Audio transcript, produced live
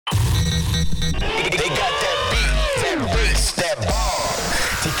They got that beat, that bass, that bar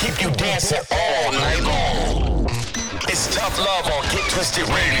to keep you dancing all night long. It's Tough Love on Get Twisted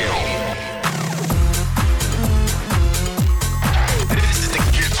Radio. This is the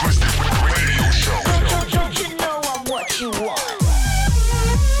Get Twisted Radio Show. Don't you know I'm what you want?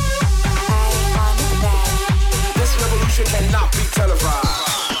 This revolution cannot be televised.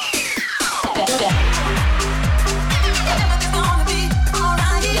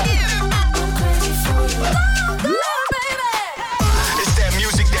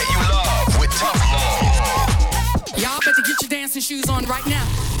 Shoes on right now.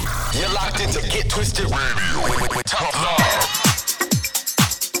 You're locked into Get Twisted Radio with Tough Love.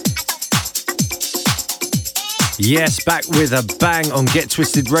 Yes, back with a bang on Get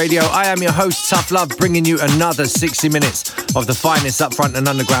Twisted Radio. I am your host, Tough Love, bringing you another 60 minutes of the finest upfront and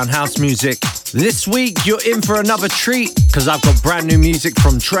underground house music. This week, you're in for another treat, because I've got brand new music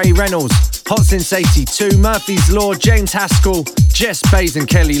from Trey Reynolds, Hot Since 82, Murphy's Law, James Haskell, Jess, Paes and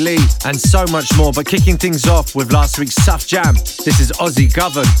Kelli-Leigh, and so much more. But kicking things off with last week's Tough Jam, this is Ozzie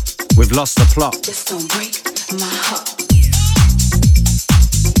Guven with Lost the Plot. Just don't break my heart.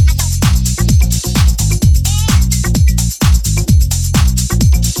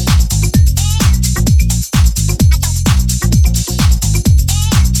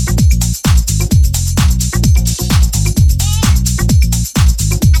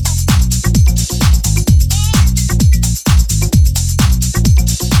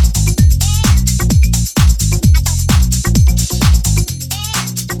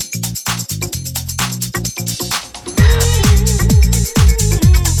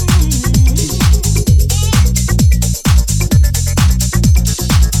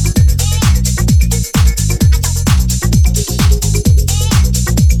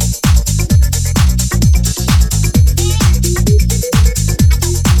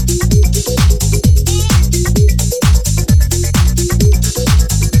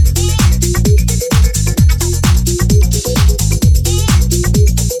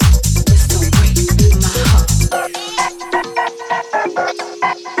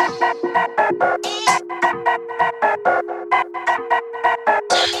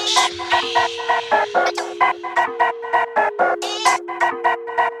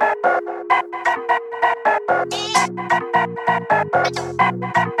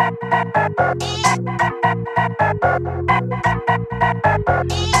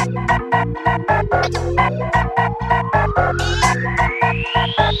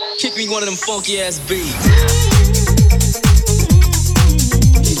 Kick me one of them funky ass beats.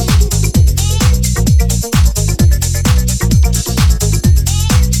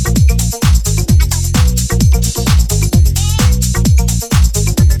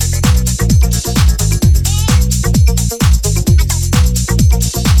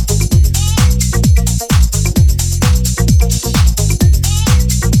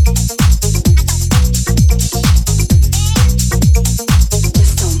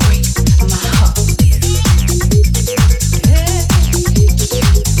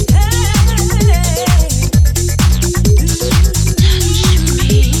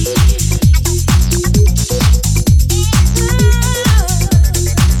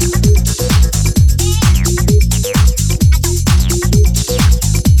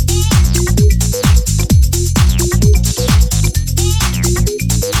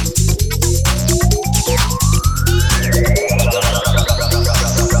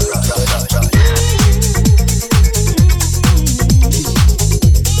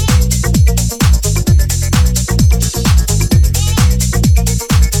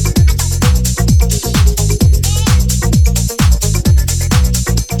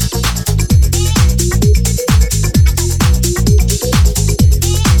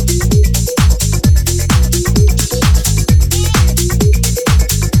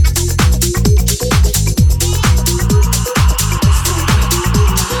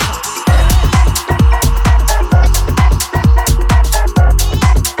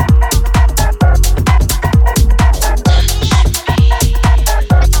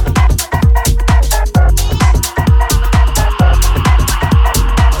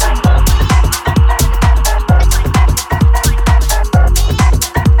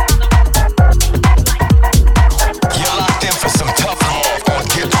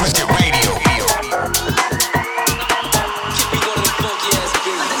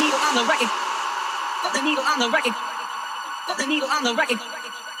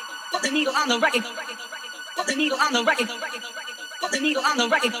 The needle on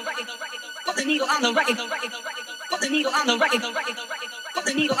the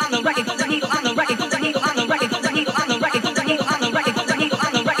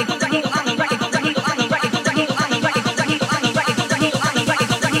record.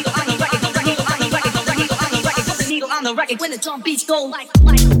 go like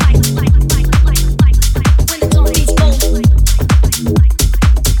when the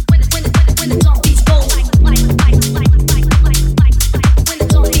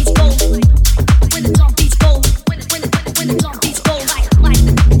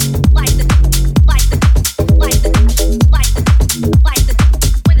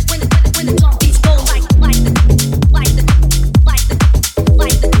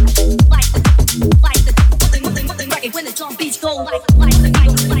drum beats go. When the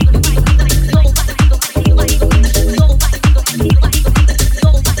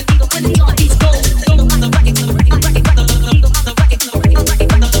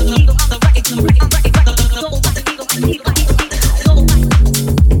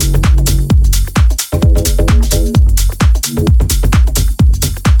beats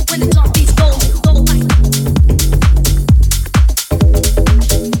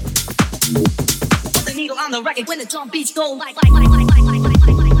go when the drum beats go when the drum beats go when the drum beats go like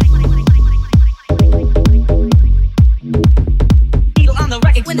needle on the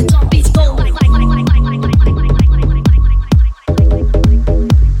record when the drum beats go like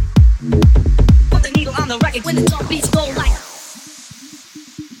put the needle on the record when the drum beats go like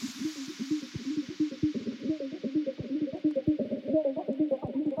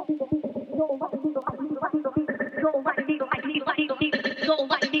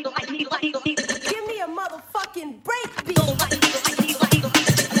give me a motherfucking break beat.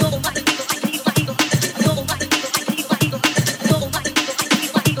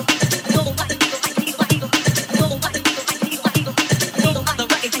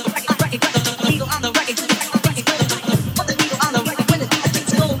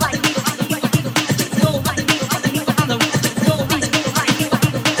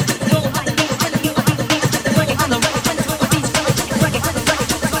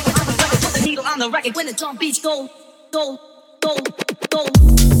 When the drum beats go, go, go, go, go, go,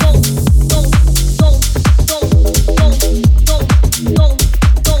 go, go, go, go, go,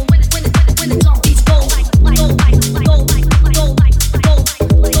 go. When the drum beats go, go, go, go, go, go, go.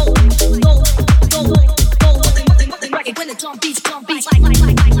 When the drum beats, when the drum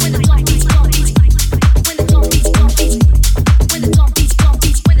beats, when the drum beats, when the drum beats, when the drum beats, when the drum beats,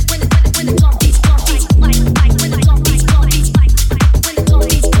 when the drum beats, when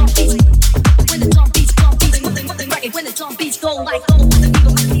the drum beats, when the drum beats go like go.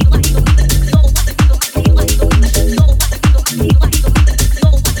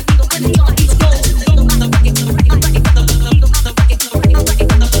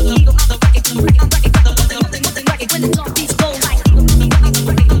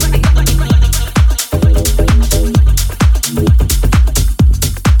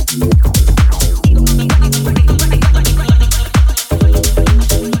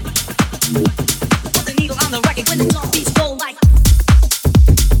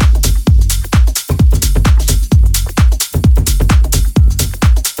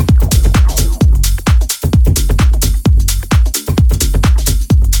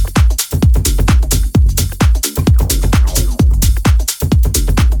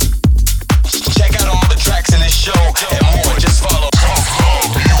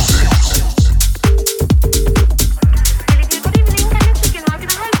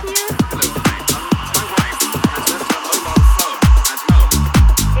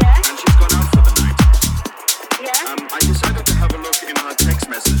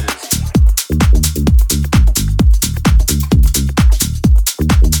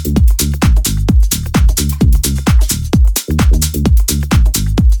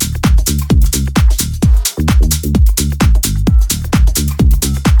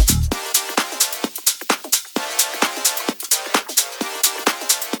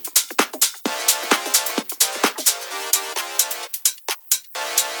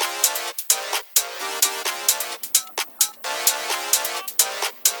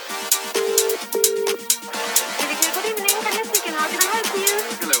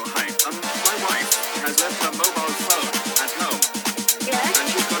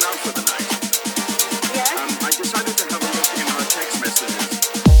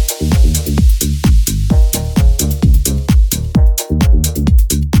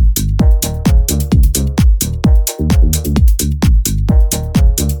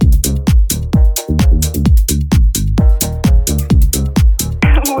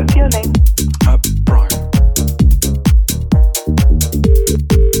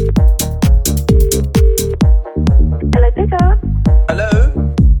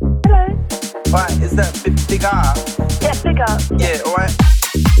 Yeah, alright.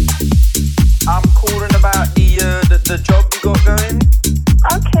 I'm calling about the job you got going.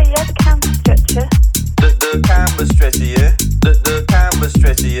 Okay, yeah, the canvas stretcher. The canvas stretcher, yeah? The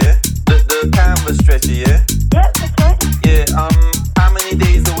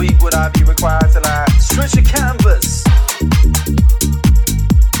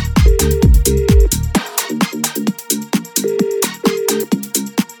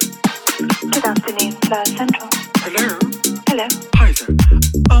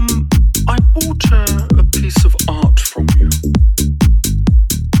bought a piece of art from you.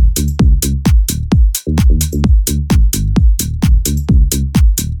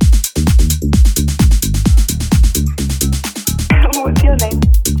 What's your name?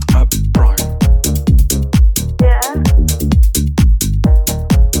 Brian. Yeah.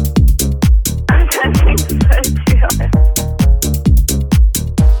 I don't think so, to be honest.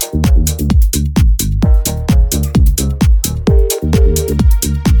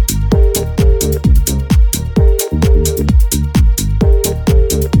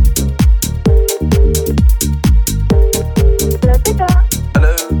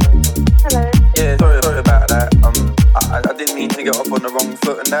 To get off on the wrong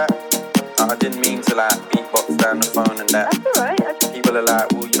foot and that. I didn't mean to like beatbox down the phone and that. That's alright. People are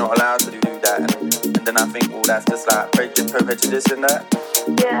like, well, you're not allowed to do that, and then I think, well, that's just like prejudice and that.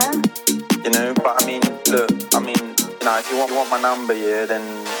 Yeah. You know, but I mean, look, I mean, you know, if you want my number, yeah, then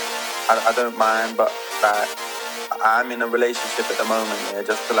I don't mind, but like, I'm in a relationship at the moment, yeah,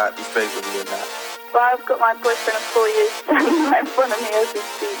 just to like be straight with you and that. Well, I've got my boyfriend of 4 years standing right in front of me as we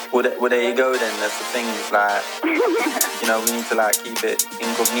speak. Well, there you go then. That's the thing. It's like, you know, we need to like keep it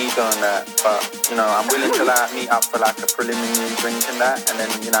incognito and that. But, you know, I'm willing to like meet up for like a preliminary drink and that. And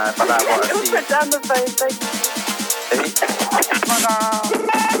then, you know, if I like what I see. Put down the phone, thank you.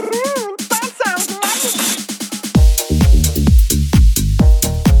 That sounds nice.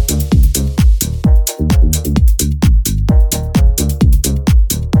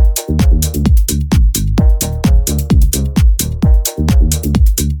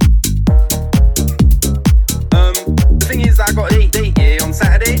 I got a date, yeah, on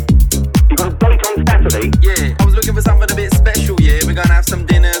Saturday. You got a date on Saturday? Yeah, I was looking for something a bit special, yeah. We're gonna have some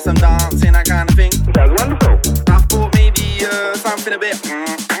dinner, some dancing, that kind of thing. Sounds wonderful. I thought maybe something a bit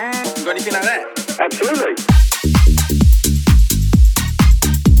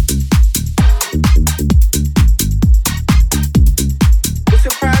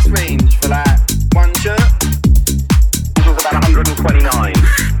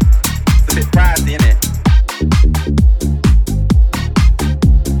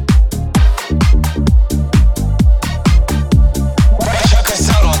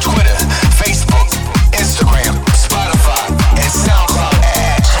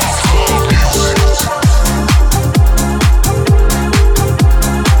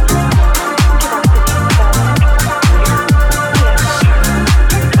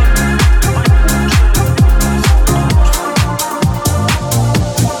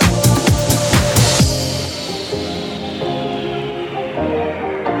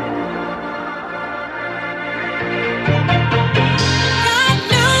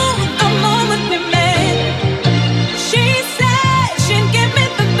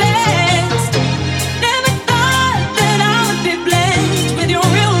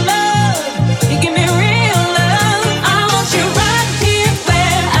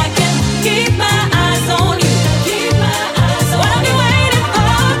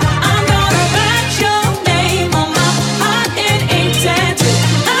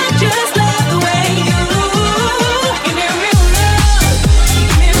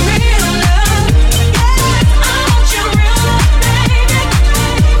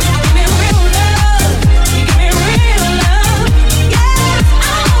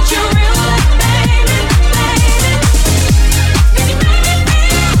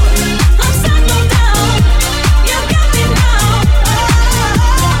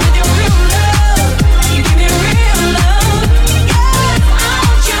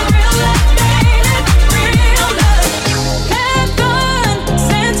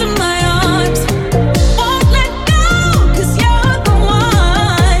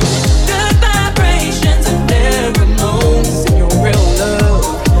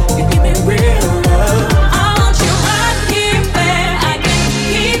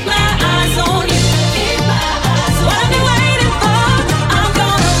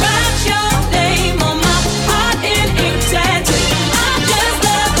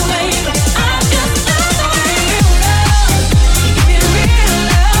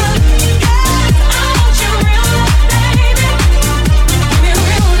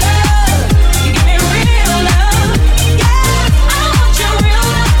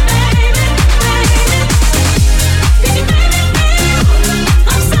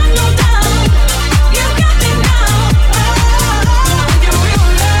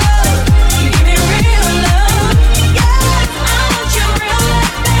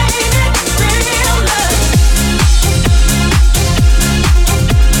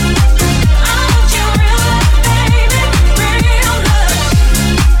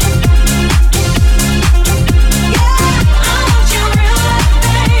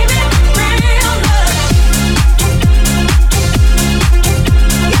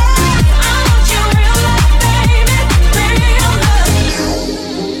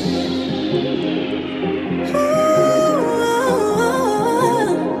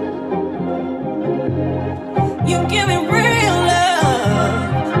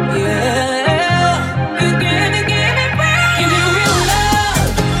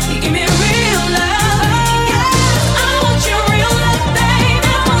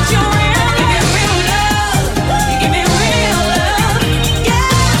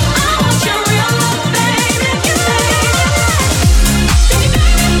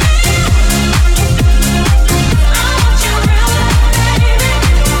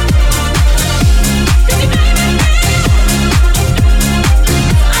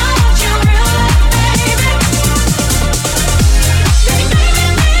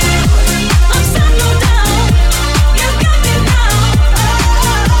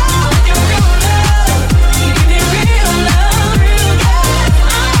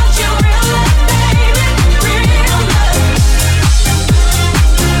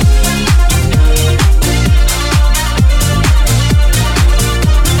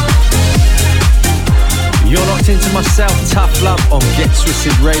Myself, Tough Love on Get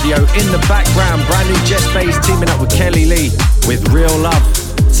Twisted Radio. In the background, brand new Jess Paes teaming up with Kelli-Leigh with Real Love.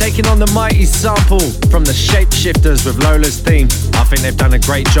 Taking on the mighty sample from the Shapeshifters with Lola's theme. I think they've done a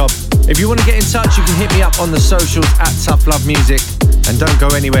great job. If you want to get in touch, you can hit me up on the socials at Tough Love Music. And don't go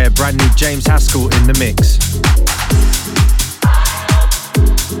anywhere, brand new James Haskell in the mix.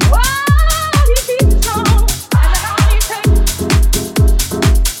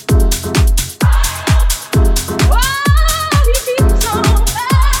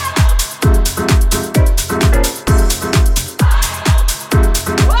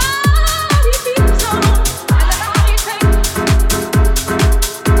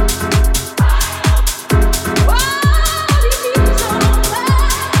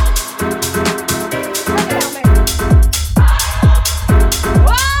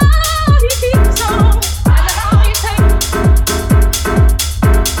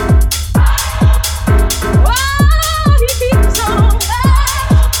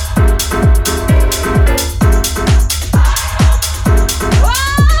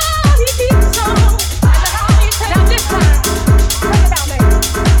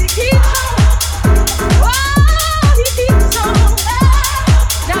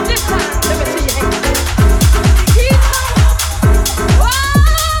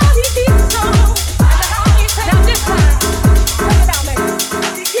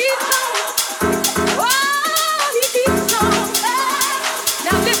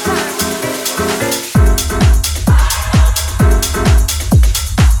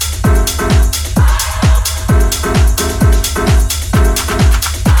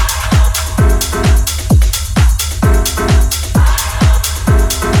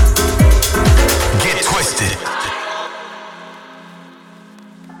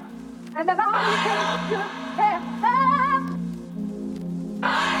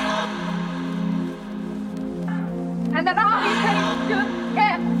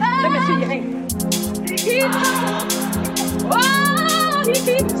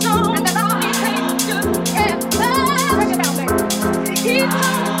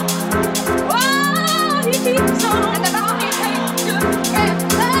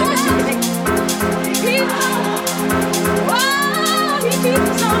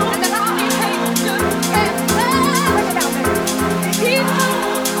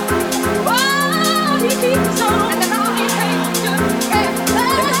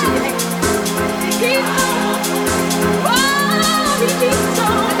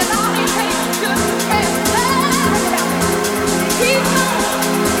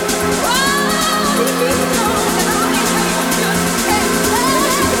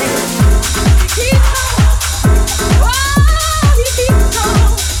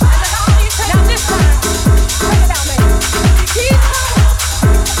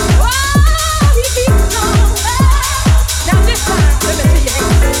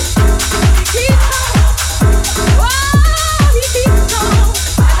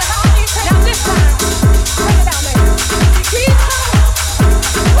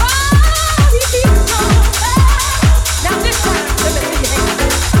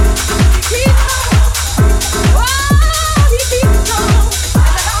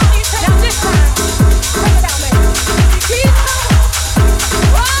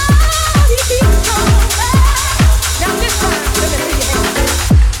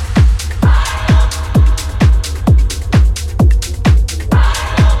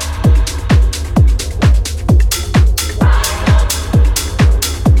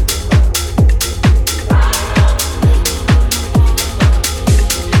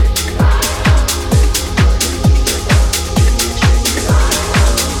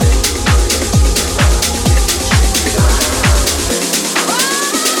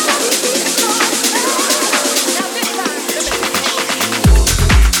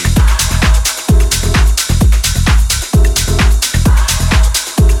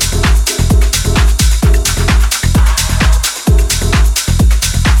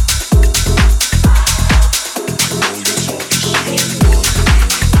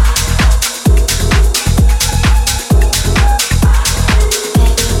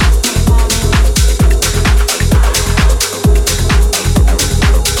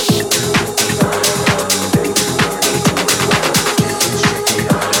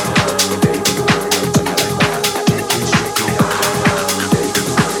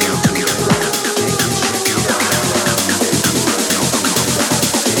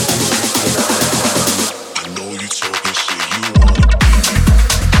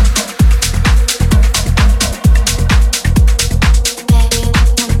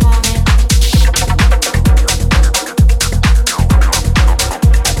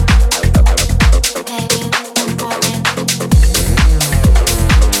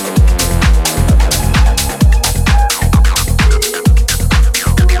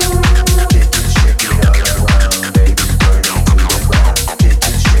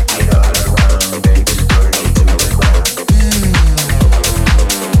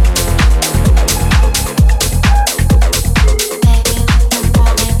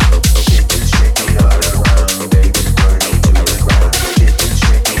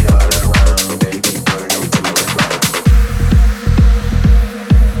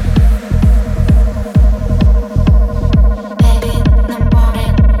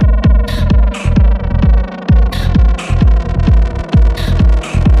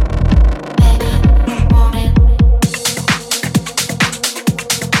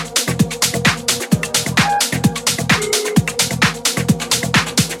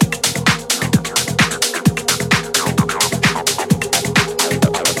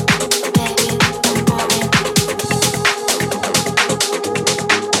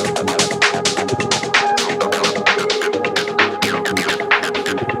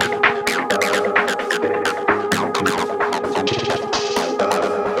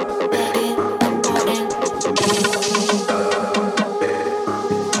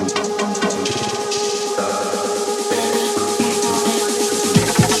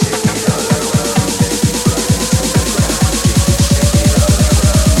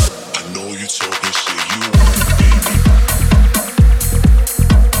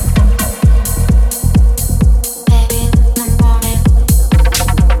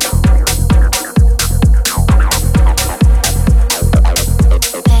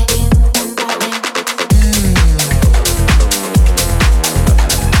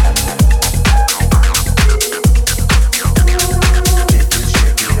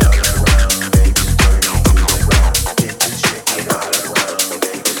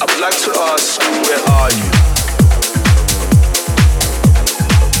 like to ask, where are you?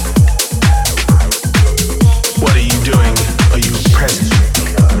 What are you doing? Are you present?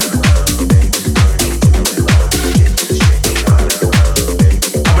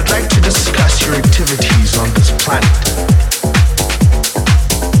 I would like to discuss your activities on this planet.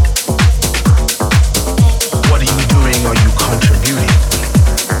 What are you doing? Are you contributing?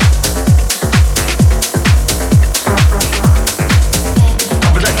 I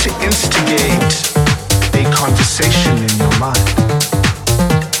would like to instigate a conversation in your mind.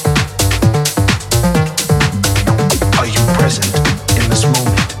 Are you present in this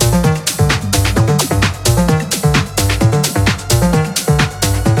moment?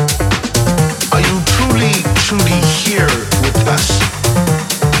 Are you truly here with us?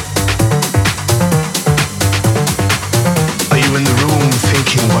 Are you in the room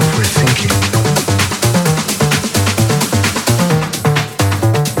thinking what we're thinking?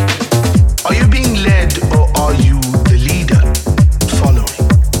 Are you being led or are you the leader following?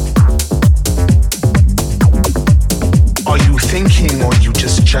 Are you thinking or you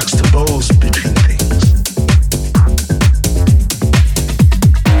just juxtapose between things?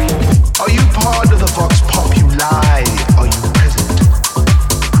 Are you part of the Vox Populi? Are you present?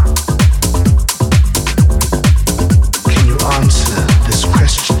 Can you answer this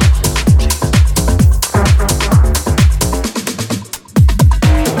question, please?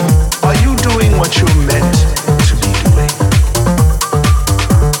 Are you doing what you're meant to be doing?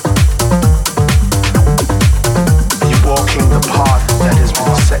 Are you walking the path that has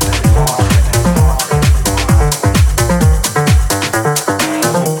been set before?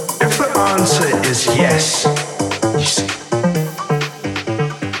 If the answer is yes, you see,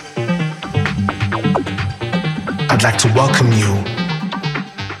 I'd like to welcome you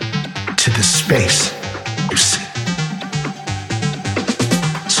to this space, you see.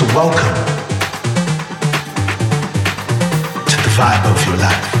 So welcome to the vibe of your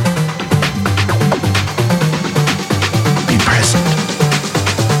life. Be present.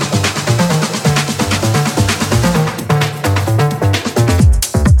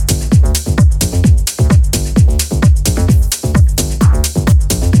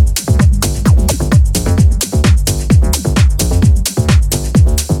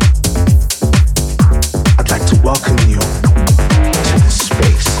 I'd like to welcome you to this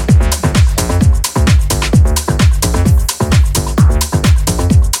space.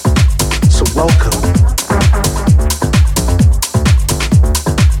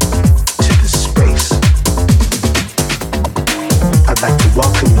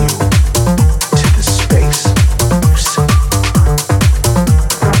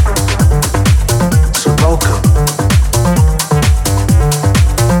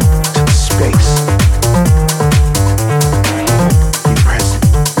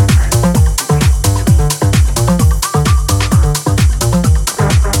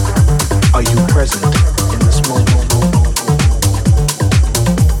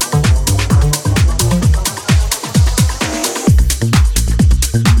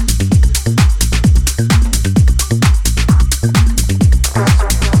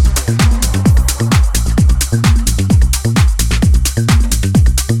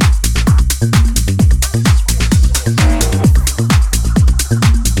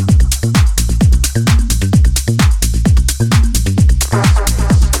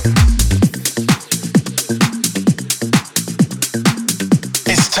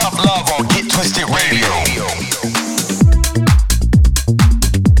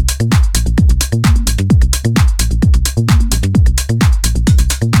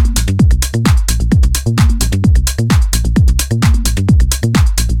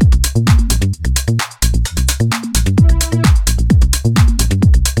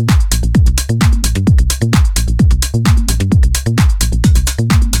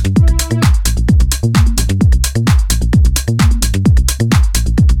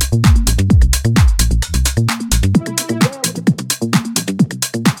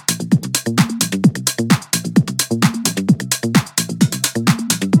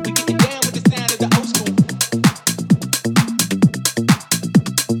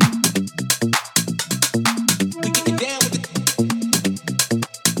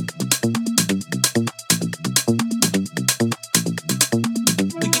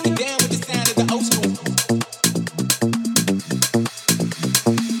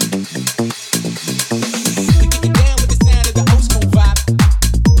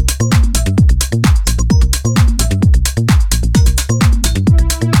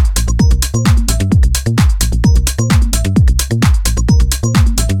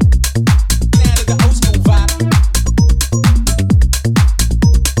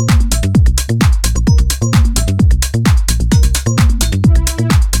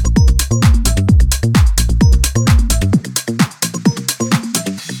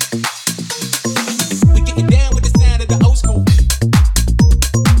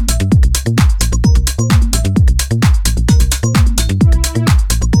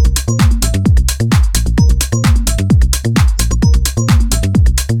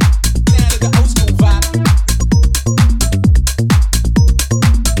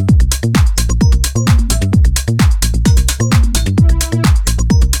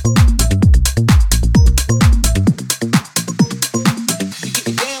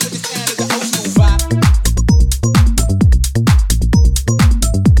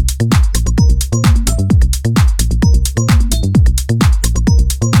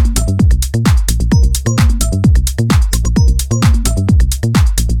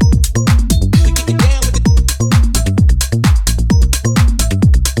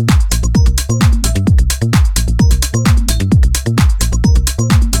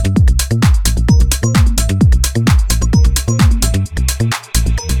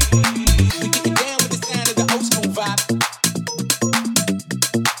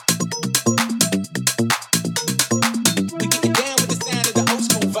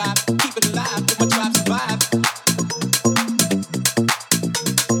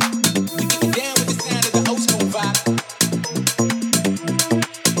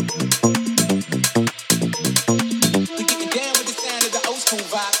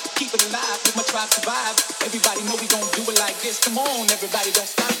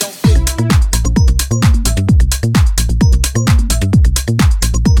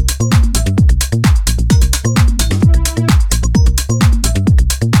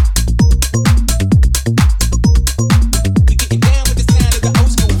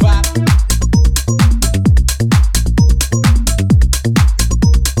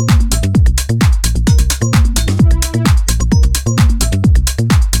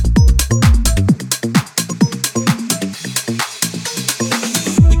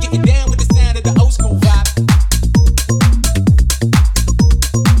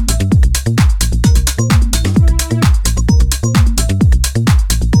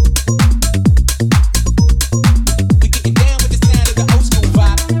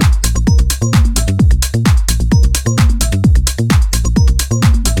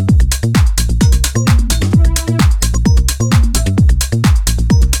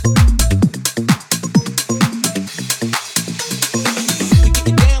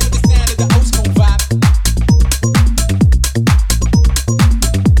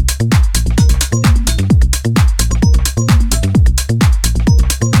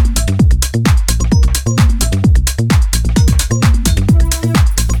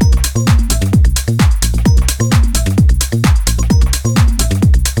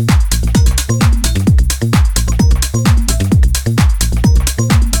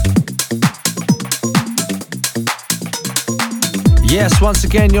 Yes, once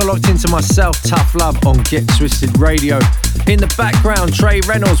again, you're locked into myself, Tough Love, on Get Twisted Radio. In the background,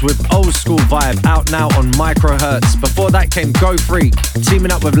 Reynolds with Old School Vibe, out now on MicroHertz. Before that came Go Freek,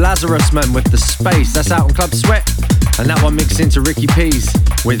 teaming up with Lazarusman with The Space. That's out on Club Sweat. And that one mixed into Ricky Paes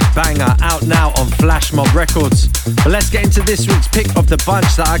with Banger, out now on Flashmob Records. But let's get into this week's pick of the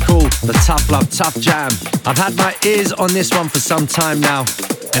bunch that I call the Tough Love Tough Jam. I've had my ears on this one for some time now,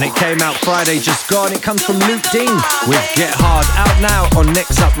 and it came out Friday just gone. It comes from Luke Dean with Get Hard, out now on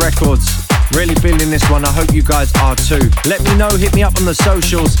Next Up Records. Really feeling this one, I hope you guys are too. Let me know, hit me up on the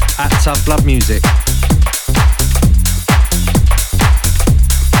socials at Tough Love Music.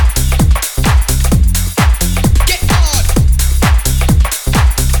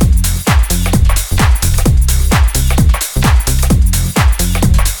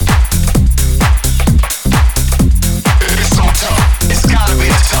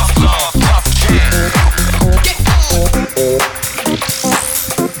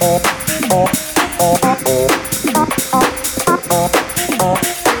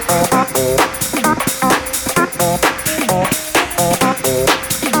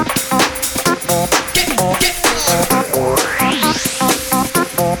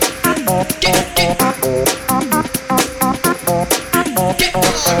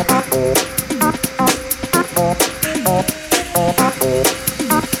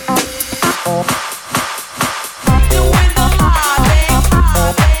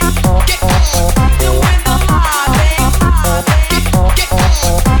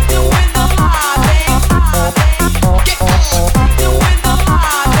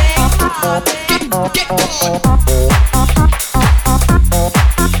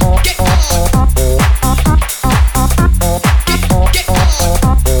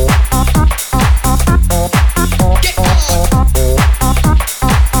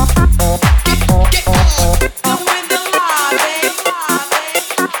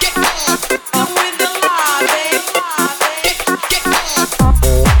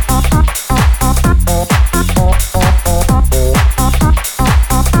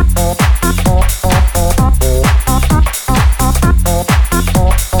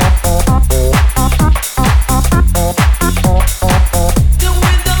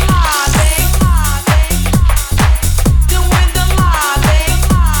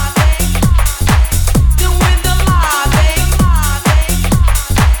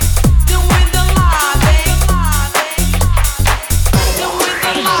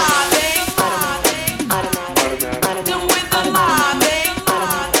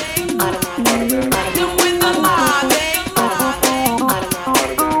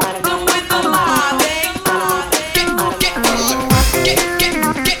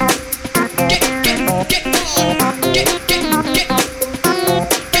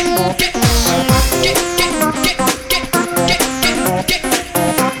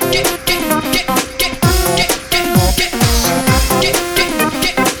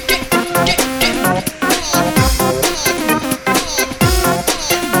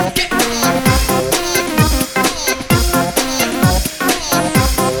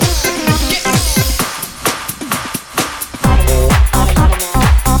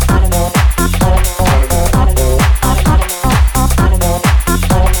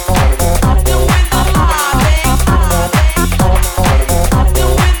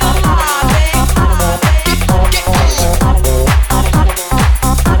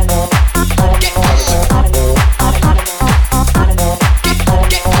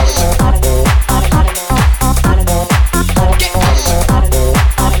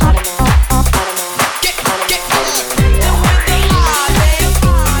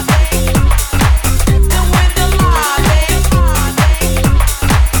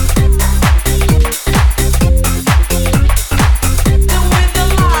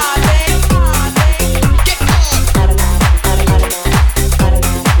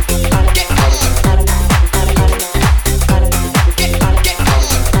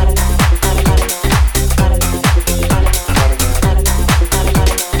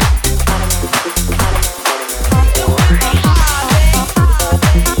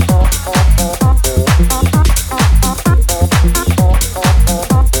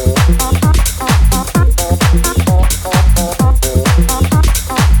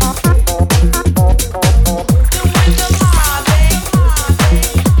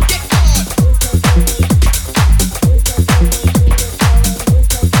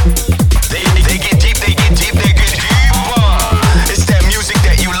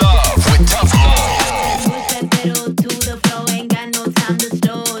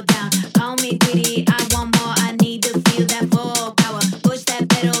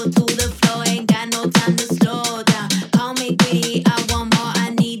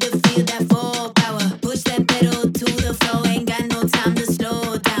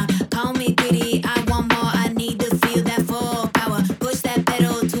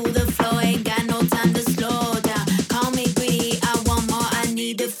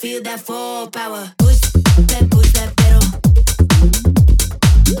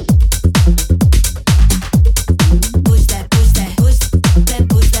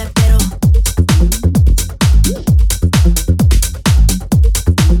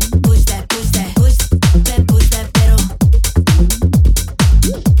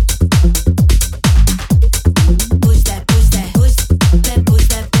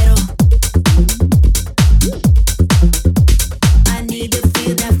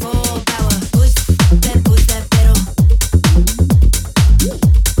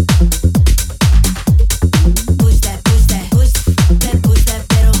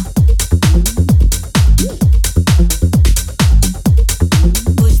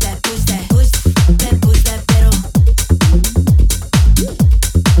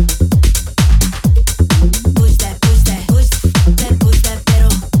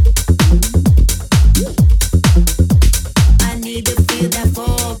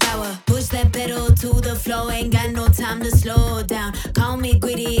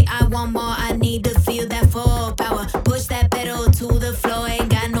 gritty, I want more, I need to feel that full power. Push that pedal to the floor, ain't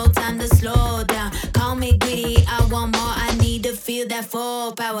got no time to slow down. Call me greedy, I want more, I need to feel that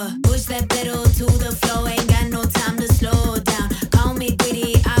full power. Push that pedal to the floor, ain't got no time to slow down. Call me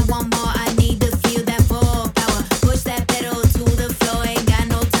greedy, I want more, I need to feel that full power. Push that pedal to the floor, ain't got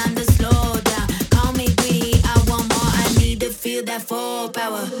no time to slow down. Call me greedy, I want more, I need to feel that full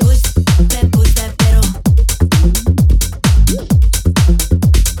power. Push that pedal. Push that pedal.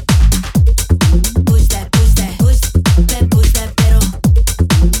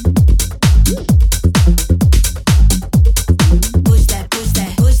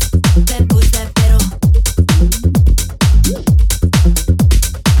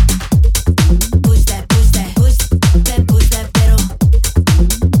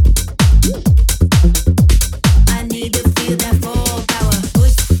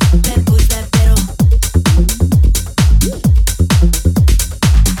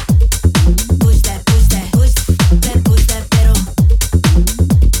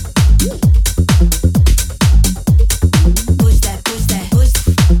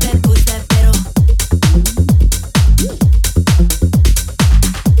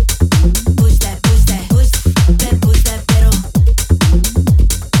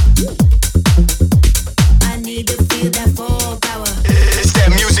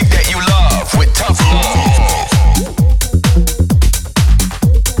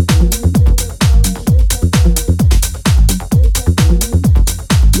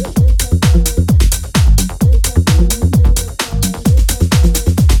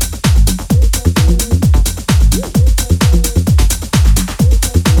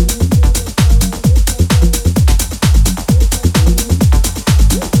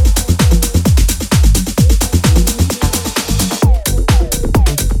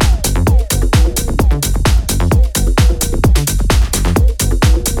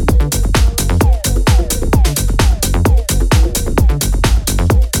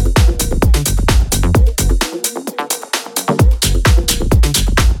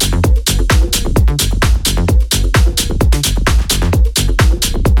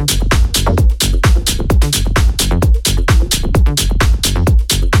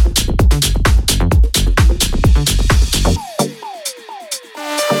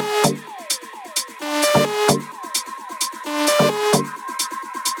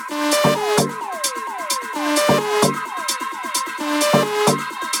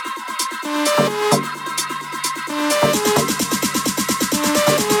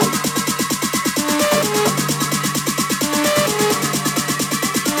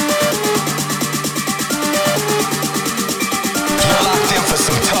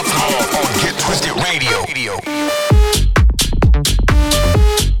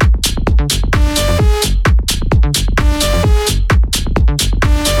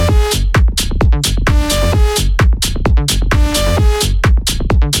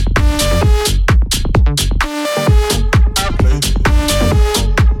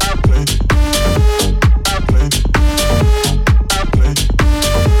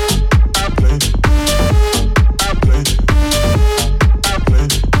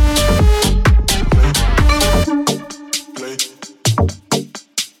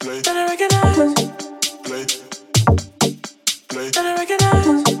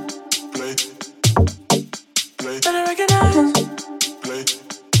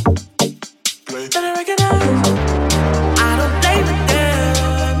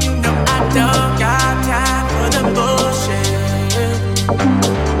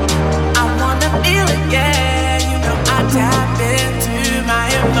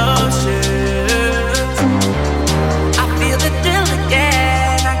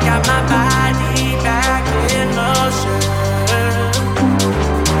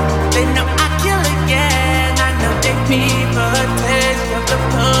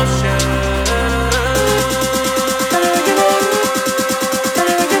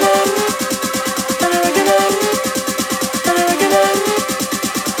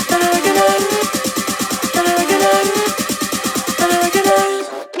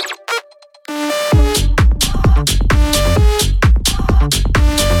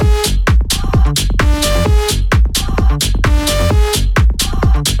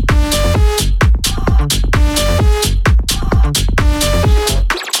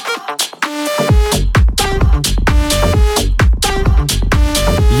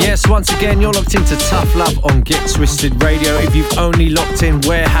 Once again, you're locked into Tough Love on Get Twisted Radio. If you've only locked in,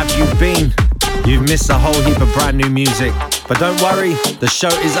 where have you been? You've missed a whole heap of brand new music. But don't worry, the show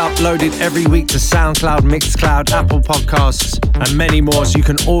is uploaded every week to SoundCloud, Mixcloud, Apple Podcasts, and many more, so you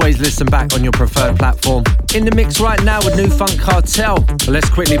can always listen back on your preferred platform. In the mix right now with New Funk Cartel. But let's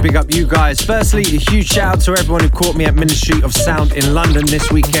quickly big up you guys. Firstly, a huge shout out to everyone who caught me at Ministry of Sound in London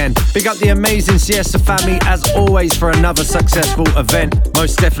this weekend. Big up the amazing Siesta family, as always, for another successful event.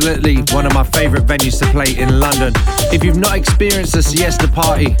 Most definitely one of my favourite venues to play in London. If you've not experienced a Siesta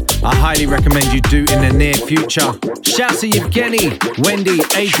party, I highly recommend you do in the near future. Shout to Evgeny, Wendy,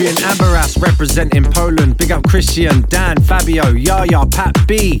 Adrian, Ambaras representing Poland. Big up Christian, Dan, Fabio, Yaya, Pat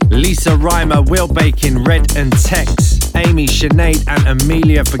B, Lisa Reimer, Will Bacon, Red and Tex, Amy, Sinead and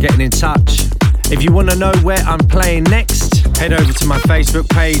Amelia for getting in touch. If you want to know where I'm playing next, head over to my Facebook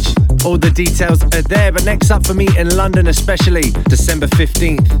page. All the details are there. But next up for me in London especially, December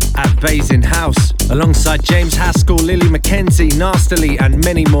 15th at Paes House, alongside James Haskell, Lily McKenzie, Nastily and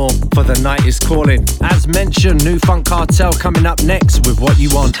many more for The Night Is Calling. As mentioned, New Funk Cartel coming up next with What You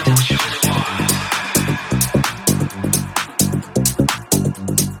Want.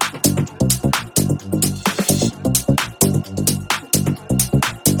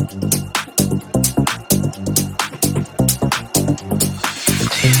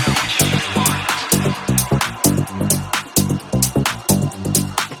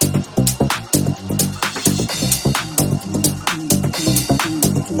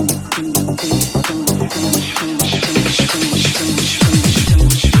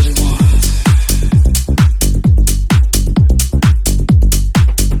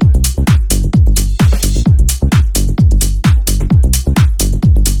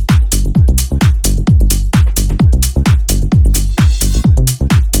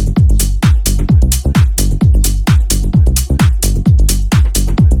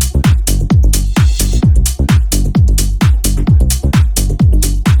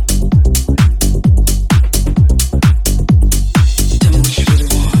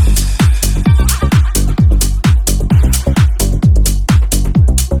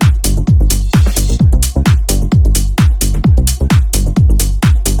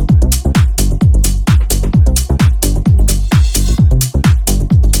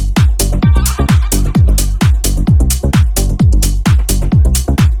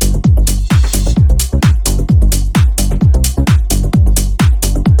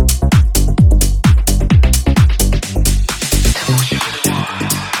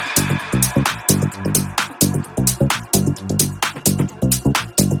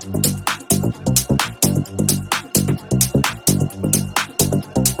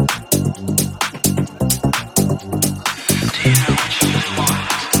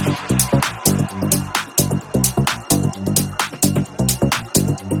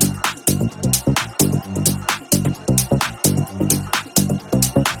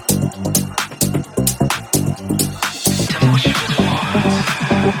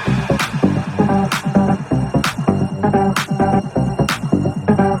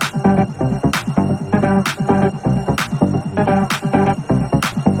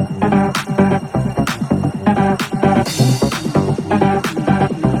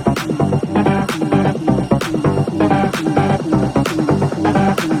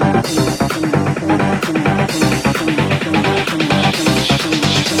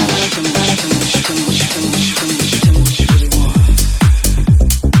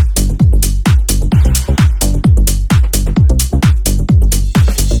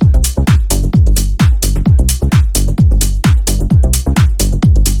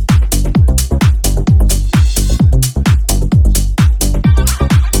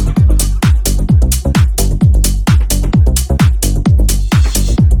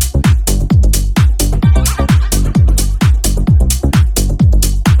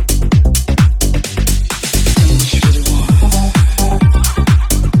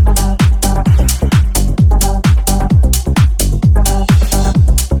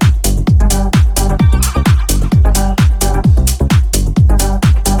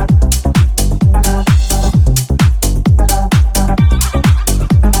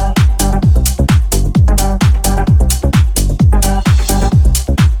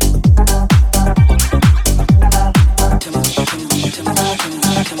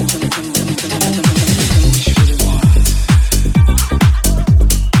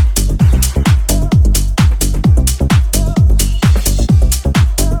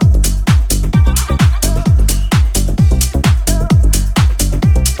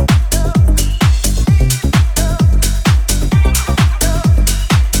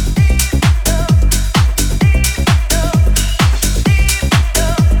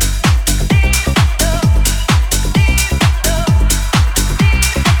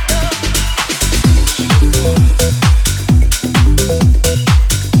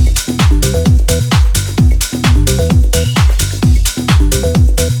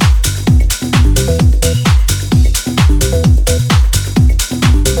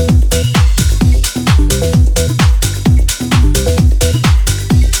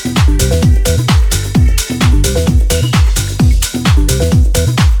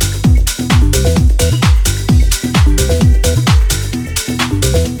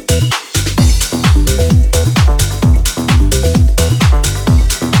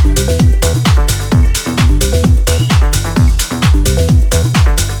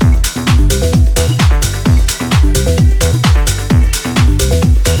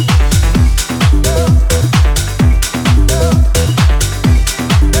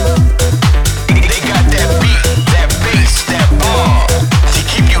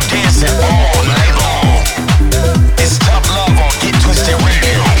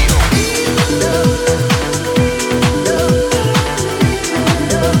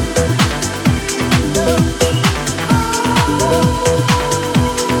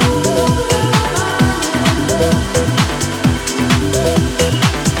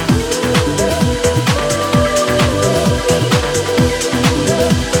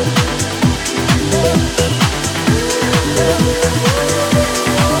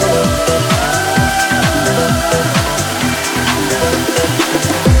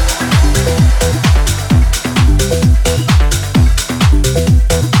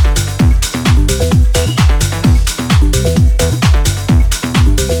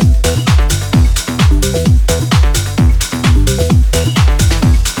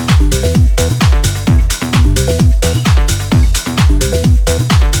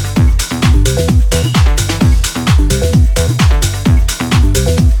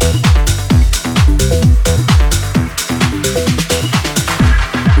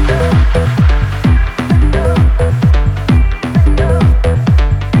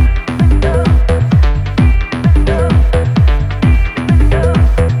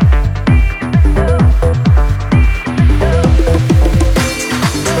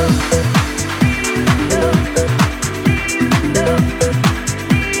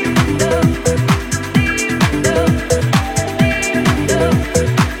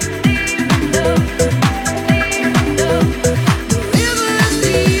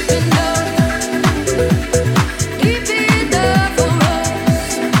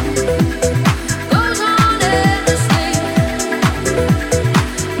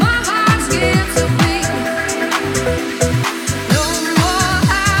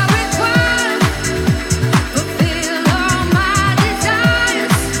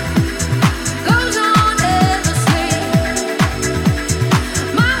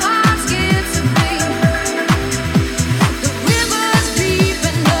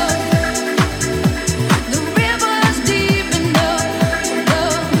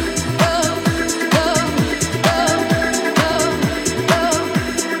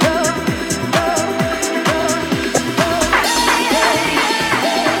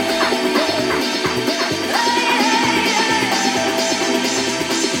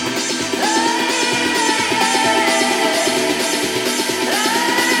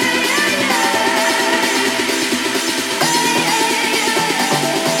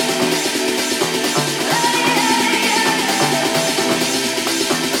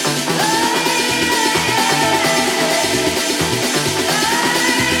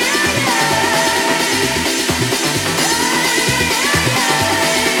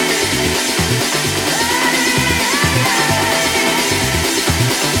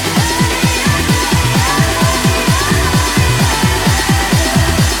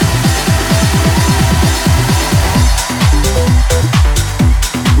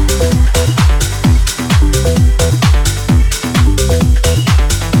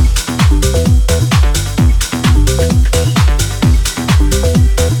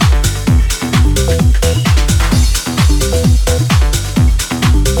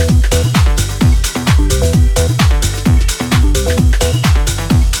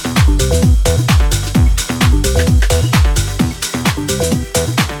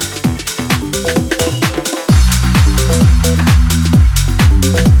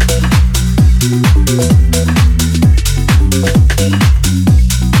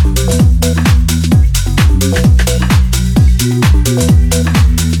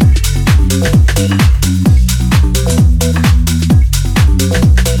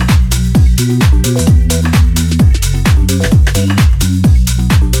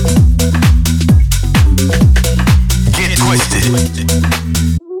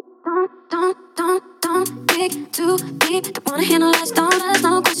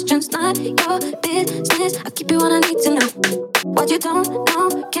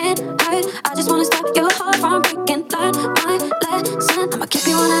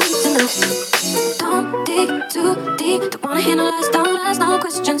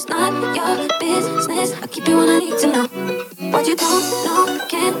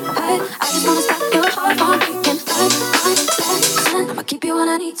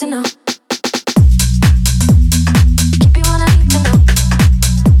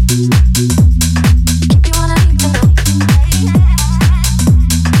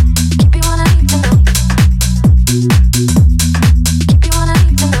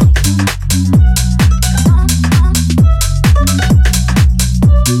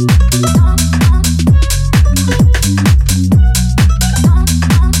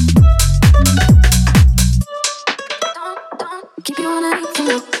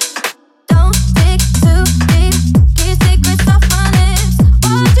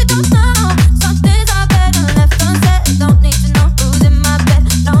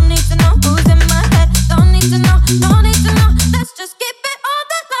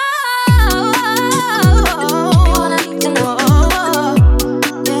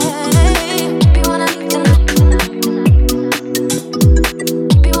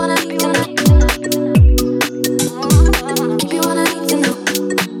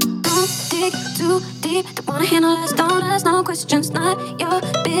 your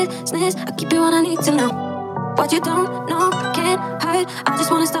business. I keep you when I need to know. What you don't know can't hurt. I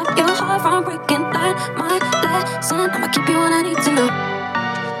just wanna stop your heart from breaking. Learn my lesson. I'ma keep you when I need to know.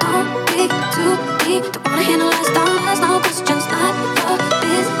 Don't be too deep. Don't wanna hear no lies. Don't ask no questions. Not your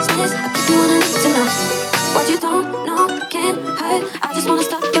business. I keep you when I need to know. What you don't know can't hurt. I just wanna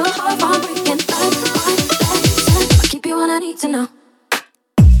stop your heart from breaking. Learn my lesson. I'ma keep you when I need to know.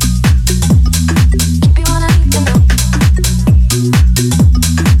 Keep you when I need to know.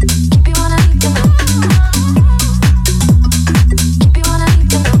 Keep you when I need to know. Keep you when I need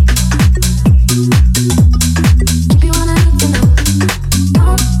to know. Keep you when I need to know.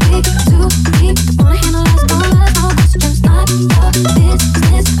 Don't be too deep. Don't wanna hear no lies. Don't ask no questions. Not your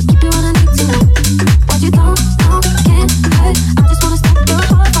business. I keep you when I need to know. What you don't know can't hurt. I just wanna stop your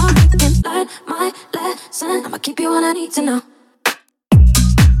heart from breaking. Learn my lesson. I'ma keep you when I need to know.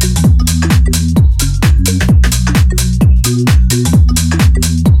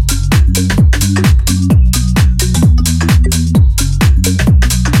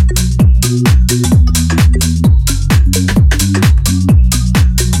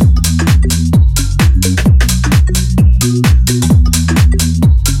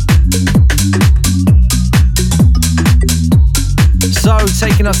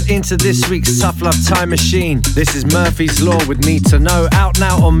 Taking us into this week's Tough Love Time Machine. This is Murphy's Law with Need to Know, out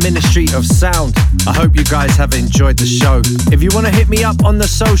now on Ministry of Sound. I hope you guys have enjoyed the show. If you want to hit me up on the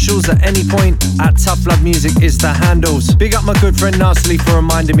socials at any point, at Tough Love Music is the handles. Big up my good friend Nastily for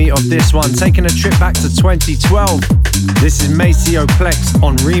reminding me of this one, taking a trip back to 2012. This is Maceo Plex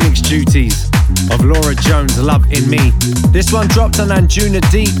on remix duties of Laura Jones' Love in Me. This one dropped on Anjuna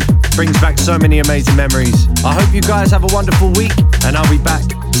Deep, brings back so many amazing memories. I hope you guys have a wonderful week, and I'll be back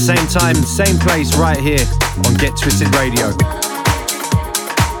same time, same place right here on Get Twisted Radio.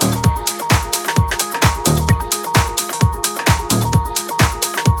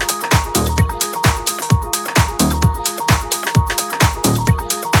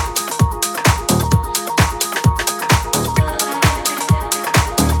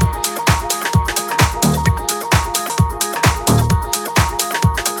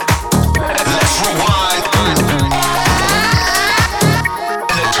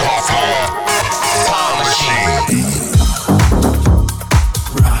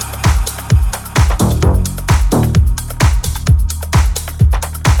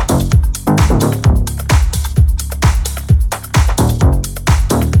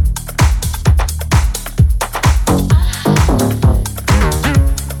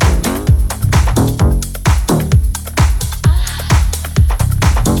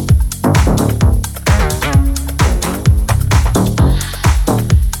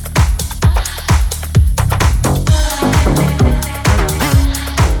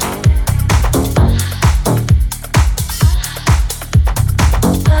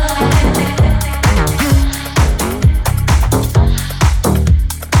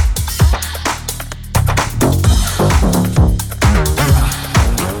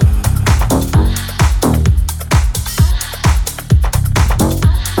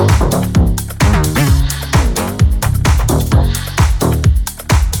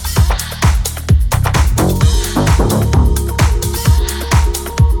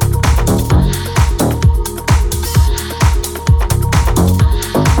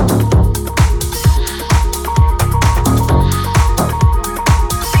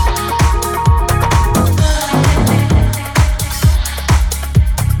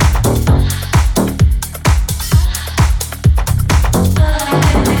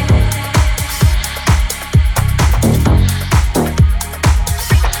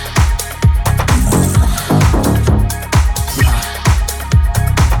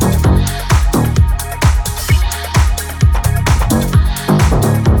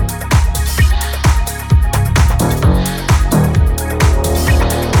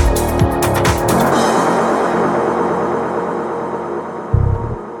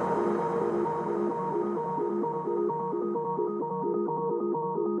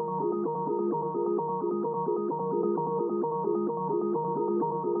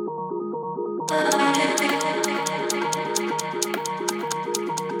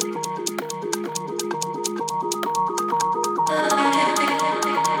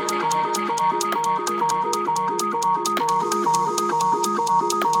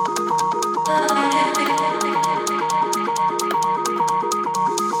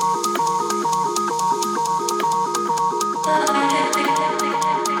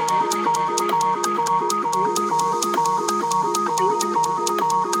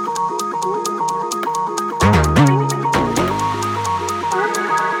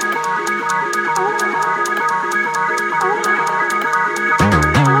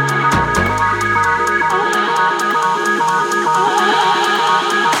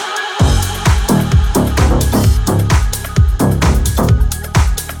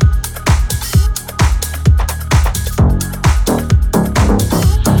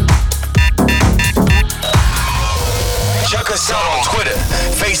 out on Twitter,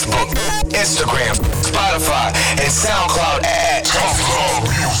 Facebook, Instagram, Spotify, and SoundCloud at Tough Love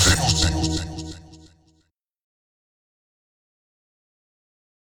Music.